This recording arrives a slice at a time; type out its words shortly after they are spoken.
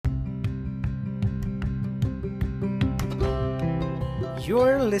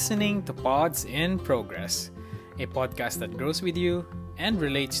You're listening to Pods in Progress, a podcast that grows with you and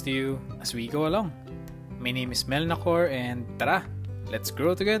relates to you as we go along. My name is Mel Nacor and tara, let's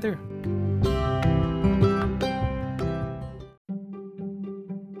grow together!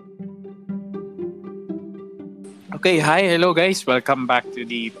 Okay, hi, hello guys. Welcome back to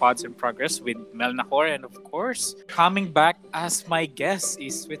the Pods in Progress with Mel Nacor, and of course, coming back as my guest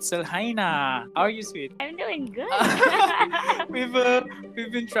is Switzel Haina. How are you, Sweet? I'm doing good.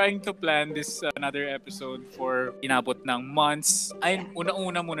 We've been trying to plan this another episode for inabot ng months. Ay,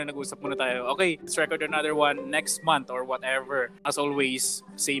 una-una muna nag-usap muna tayo. Okay, let's record another one next month or whatever. As always,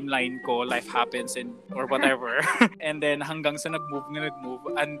 same line ko, life happens and or whatever. And then hanggang sa nag-move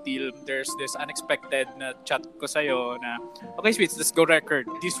until there's this unexpected na chat ko sa'yo na, okay, Sweets, let's go record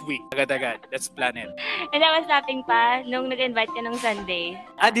this week. Agad-agad. Let's plan it. And I was laughing pa nung nag-invite ka nung Sunday.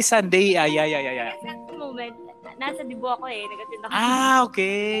 This Sunday? Yeah. At the moment, nasa Dibu ako nag-attend ako.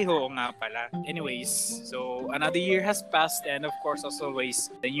 Okay. Oo nga pala. Anyways, so another year has passed and of course, as always,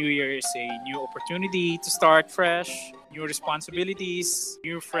 the new year is a new opportunity to start fresh, new responsibilities,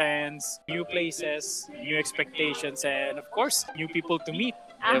 new friends, new places, new expectations, and of course, new people to meet.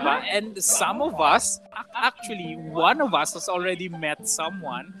 Diba? And some of us, actually, one of us has already met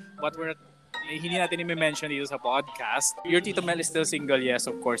someone, but hindi natin i-mention dito sa podcast. Your Tito Mel is still single, yes,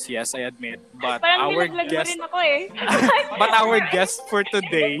 of course, yes, I admit. But parang our guest, rin ako but our guest for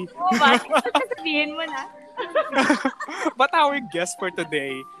today, sabihin mo na. but our guest for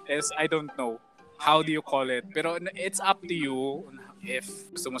today is, I don't know, how do you call it? Pero it's up to you if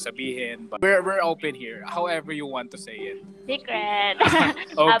gusto mo sabihin. But we're open here. However you want to say it. Secret.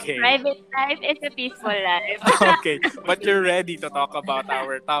 Okay. A private life is a peaceful life. Okay. But you're ready to talk about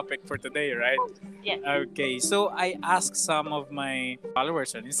our topic for today, right? Yes. Okay. So I asked some of my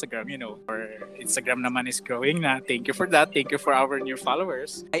followers on Instagram, or Instagram naman is growing na. Thank you for that. Thank you for our new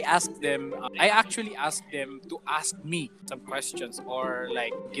followers. I actually asked them to ask me some questions or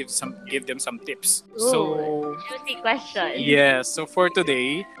like give them some tips. Ooh, so juicy question. yeah, so for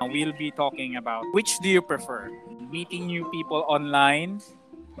today, we'll be talking about which do you prefer? Meeting new people online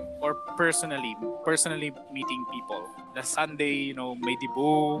or personally meeting people? The Sunday, may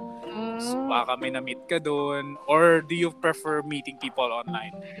Dibu, so baka may na-meet ka doon, or do you prefer meeting people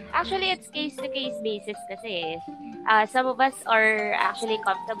online? Actually, it's case-to-case basis kasi. Some of us are actually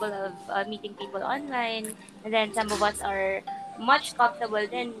comfortable of meeting people online, and then some of us are much comfortable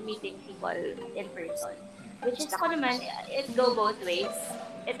than meeting people in person. Which is ako naman, it go both ways.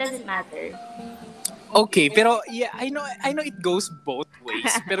 It doesn't matter. Okay, pero yeah, I know it goes both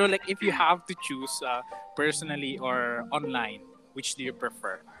ways. Pero like if you have to choose personally or online, which do you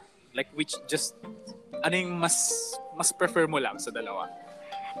prefer? Like ano yung mas prefer mo lang sa dalawa?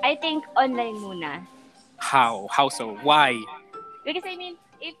 I think online muna. How so? Why? Because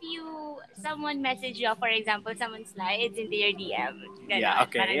if someone message you, for example, someone slides into your DM.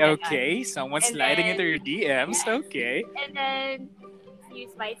 Ganon, yeah, okay. Someone sliding into your DMs, okay. And then you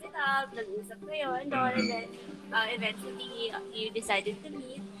spice it up, nag-usap kayo, and all, and then eventually you decided to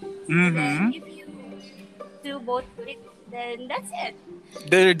meet. And then if you do both click, then that's it.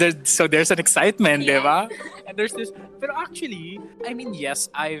 So there's an excitement, yes. Diba? And there's this, pero actually, yes,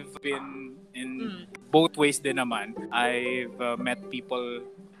 I've been in both ways din naman. I've met people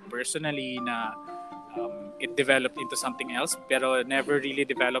personally na it developed into something else pero never really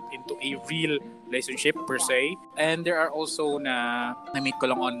developed into a real relationship per se. And there are also na-meet ko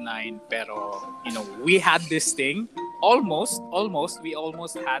lang online pero we had this thing we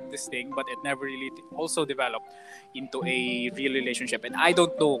almost had this thing but it never really also developed into a real relationship. And I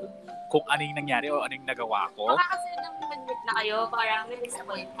don't know kung ano yung nangyari o ano yung nagawa ko. Baka kasi nung mag-meet na kayo, parang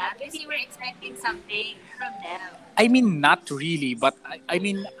na-disappoint ka because you were expecting something from them. Not really, but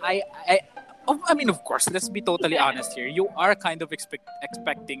of course, let's be totally honest here. You are kind of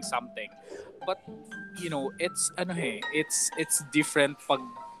expecting something. But, it's different pag,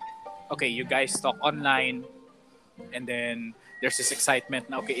 okay, you guys talk online and then there's this excitement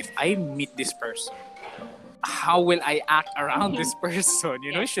na, okay, if I meet this person, how will I act around this person?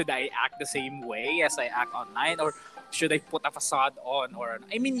 Should I act the same way as I act online or should I put a facade on? Or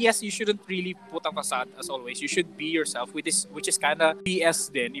yes, you shouldn't really put a facade as always. You should be yourself, which is kind of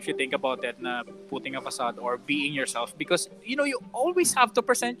BS then if you think about that na putting a facade or being yourself because you always have to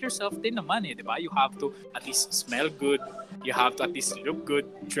present yourself din naman diba? You have to at least smell good. You have to at least look good,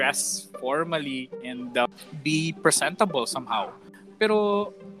 dress formally, and be presentable somehow.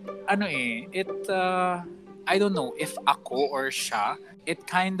 Pero I don't know if ako or siya, it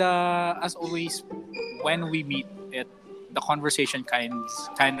kinda, as always, when we meet, the conversation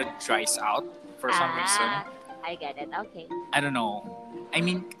kinda dries out for some reason. I get it. Okay. I don't know. I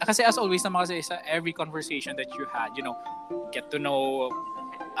mean, kasi as always naman kasi sa every conversation that you had, get to know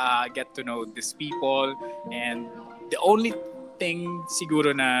these people, and the only thing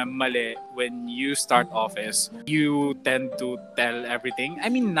siguro na mali when you start off is you tend to tell everything. I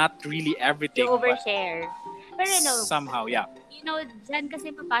mean, not really everything, You but overshare. Pero somehow, yeah. dyan kasi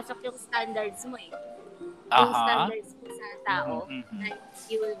papasok yung standards mo eh. Yung Aha. standards mo sa tao Mhm. na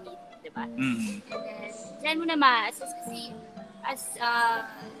you will meet, di ba? Mhm. And then, dyan mo na ma-assess kasi as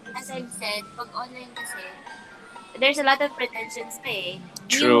I've said, pag online kasi, there's a lot of pretensions pa eh.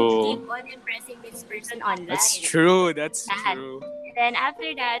 True. You keep on impressing this person online. That's true. That's Lahat. true. And then after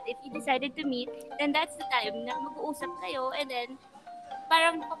that, if you decided to meet, then that's the time na mag-uusap kayo, and then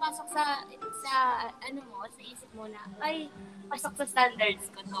parang papasok sa sa isip mo na, ay, pasok sa standards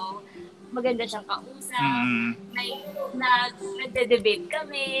ko to. Maganda siyang kausap. Mm. Nagde-debate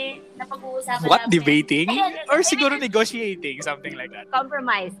kami. Napag-uusapan What, namin. debating? Or siguro negotiating, something like that.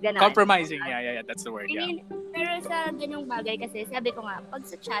 Compromise, gano'n. Compromising, yeah, that's the word, I yeah. mean, pero sa ganung bagay kasi, sabi ko nga, pag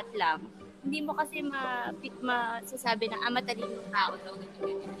sa chat lang, hindi mo kasi masasabi na, matalino tao daw,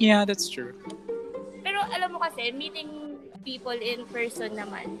 ganyan. Yeah, that's true. Pero alam mo kasi, meeting people in person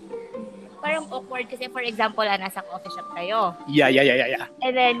naman, parang awkward kasi, for example, nasa coffee shop kayo. Yeah.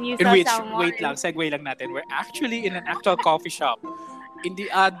 And then you In saw which, someone. wait lang, segue lang natin. We're actually in an actual coffee shop. In the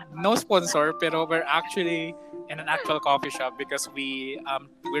no sponsor, pero we're actually in an actual coffee shop because we're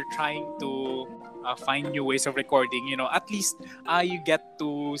trying to find new ways of recording. At least you get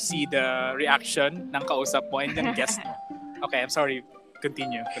to see the reaction ng kausap mo and then guest mo. Okay, I'm sorry.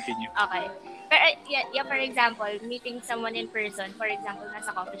 Continue. Okay. Pero, yeah, for example, meeting someone in person, for example,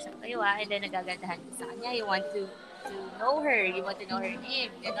 nasa coffee shop kayo and then nagagandahan ka sa kanya, you want to know her, you want to know her name,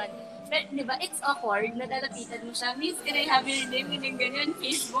 gano'n. But, di ba, it's awkward, nalalapitan mo siya, miss, can I have your name, ganyan,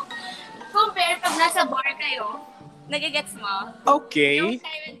 Facebook. Compare pag nasa bar kayo, nagigets mo? Okay. Yung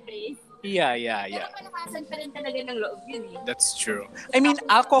time and place. Yeah. Pero palakasan pa rin talaga ng loob yun eh. That's true. I mean,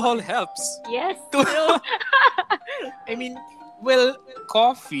 alcohol helps. Yes, To- true. I mean, well,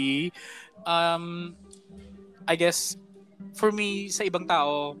 coffee, I guess, for me, sa ibang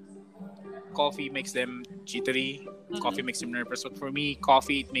tao, coffee makes them jittery. Coffee makes them nervous. But for me,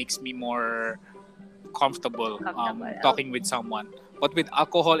 coffee, it makes me more comfortable talking with someone. But with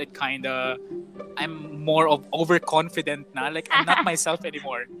alcohol, I'm more of overconfident na. Like, I'm not myself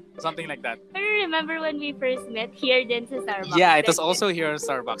anymore. Something like that. Pero remember when we first met here din sa Starbucks? Yeah, it was also here at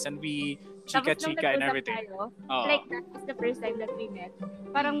Starbucks. And we Tapos nung chika and nag-usap everything. tayo, Oo. like that was the first time that we met.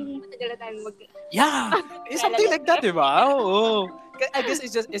 Parang matagal na tayong Yeah, it's something like that, diba? Oh. I guess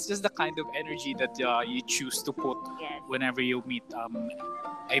it's just the kind of energy that you choose to put Yes. whenever you meet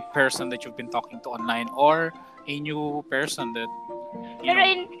a person that you've been talking to online or a new person that you Pero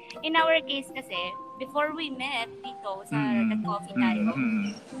know. in our case kasi, before we met dito sa nag-coffee tayo,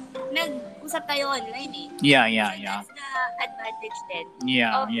 nag-usap tayo online eh. Yeah. So that's the advantage then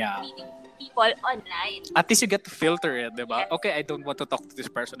Yeah, of yeah. meeting people online. At least you get to filter it, diba? Okay, I don't want to talk to this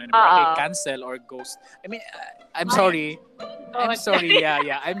person anymore. Okay, cancel or ghost. I mean, I'm sorry. I'm sorry. Yeah.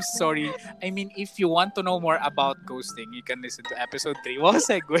 I'm sorry. I mean, if you want to know more about ghosting, you can listen to episode 3. Wow,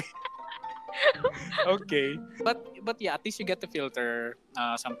 segue. Okay. But yeah, at least you get to filter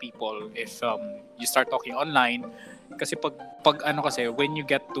some people if you start talking online. Kasi pag ano kasi, when you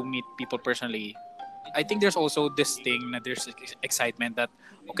get to meet people personally, I think there's also this thing na there's excitement that,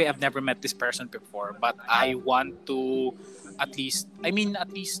 okay, I've never met this person before, but I want to at least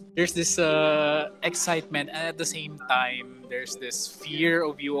there's this excitement, and at the same time there's this fear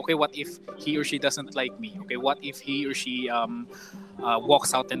of you. Okay, what if he or she doesn't like me? Okay, what if he or she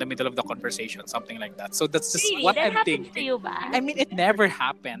walks out in the middle of the conversation, something like that. So that's just Really? what That I'm happened thinking. to you ba? I mean, it never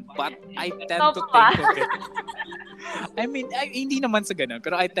happened, but I tend to Ikaw ba? think of it. I mean, hindi naman sa ganun,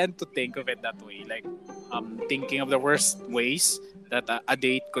 pero I tend to think of it that way. Like, thinking of the worst ways that a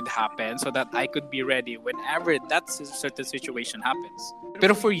date could happen so that I could be ready whenever that certain situation happens.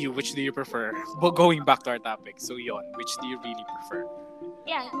 Pero for you, which do you prefer? Going back to our topic, so yon, which do you really prefer?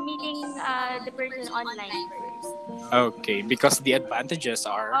 Yeah, meeting the person online first. Okay, because the advantages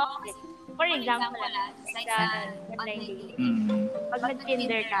are... Okay. For example, like the online dating. Pag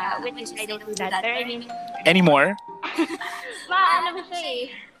nag-Tinder ka, which is I don't do that. Pero I mean, Anymore? maano mo siya eh.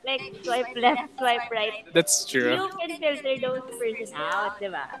 Like, swipe left, swipe right. That's true. You can filter those person out,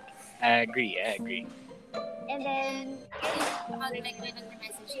 di ba? I agree. And then, pag like, may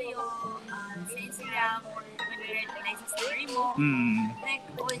nag-message sa'yo sa Instagram or when you recognize sa story mo, like,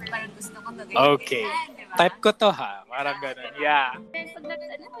 uy, parang gusto ko to. Okay. Type ko to ha. Parang ganun. Yeah. Then, pag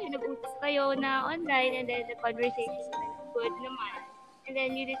nag-utos kayo na online and then the conversation is good naman. and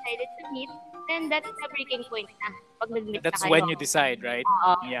then you decided to meet, then that's the breaking point na. Pag nag-meet That's na kayo. when you decide, right?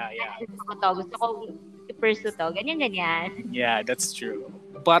 Oo. Yeah. Gusto ko i-pursue to. Ganyan. Yeah, that's true.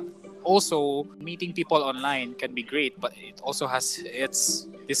 But also, meeting people online can be great, but it also has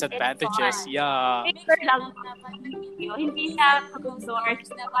its disadvantages. It's Yeah. Picture lang hindi siya closed doors.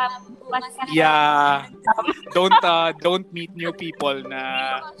 Bukas ka Yeah. Don't meet new people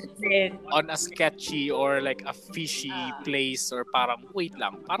na din. on a sketchy or like a fishy place or parang wait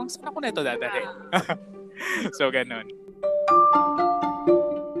lang, parang saan ako nito dadalhin? So ganun.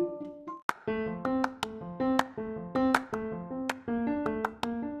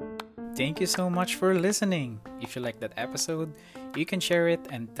 Thank you so much for listening. If you like that episode, you can share it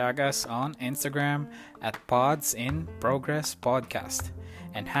and tag us on Instagram at Pods in Progress Podcast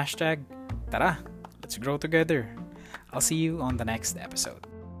and hashtag Tara, let's grow together. I'll see you on the next episode.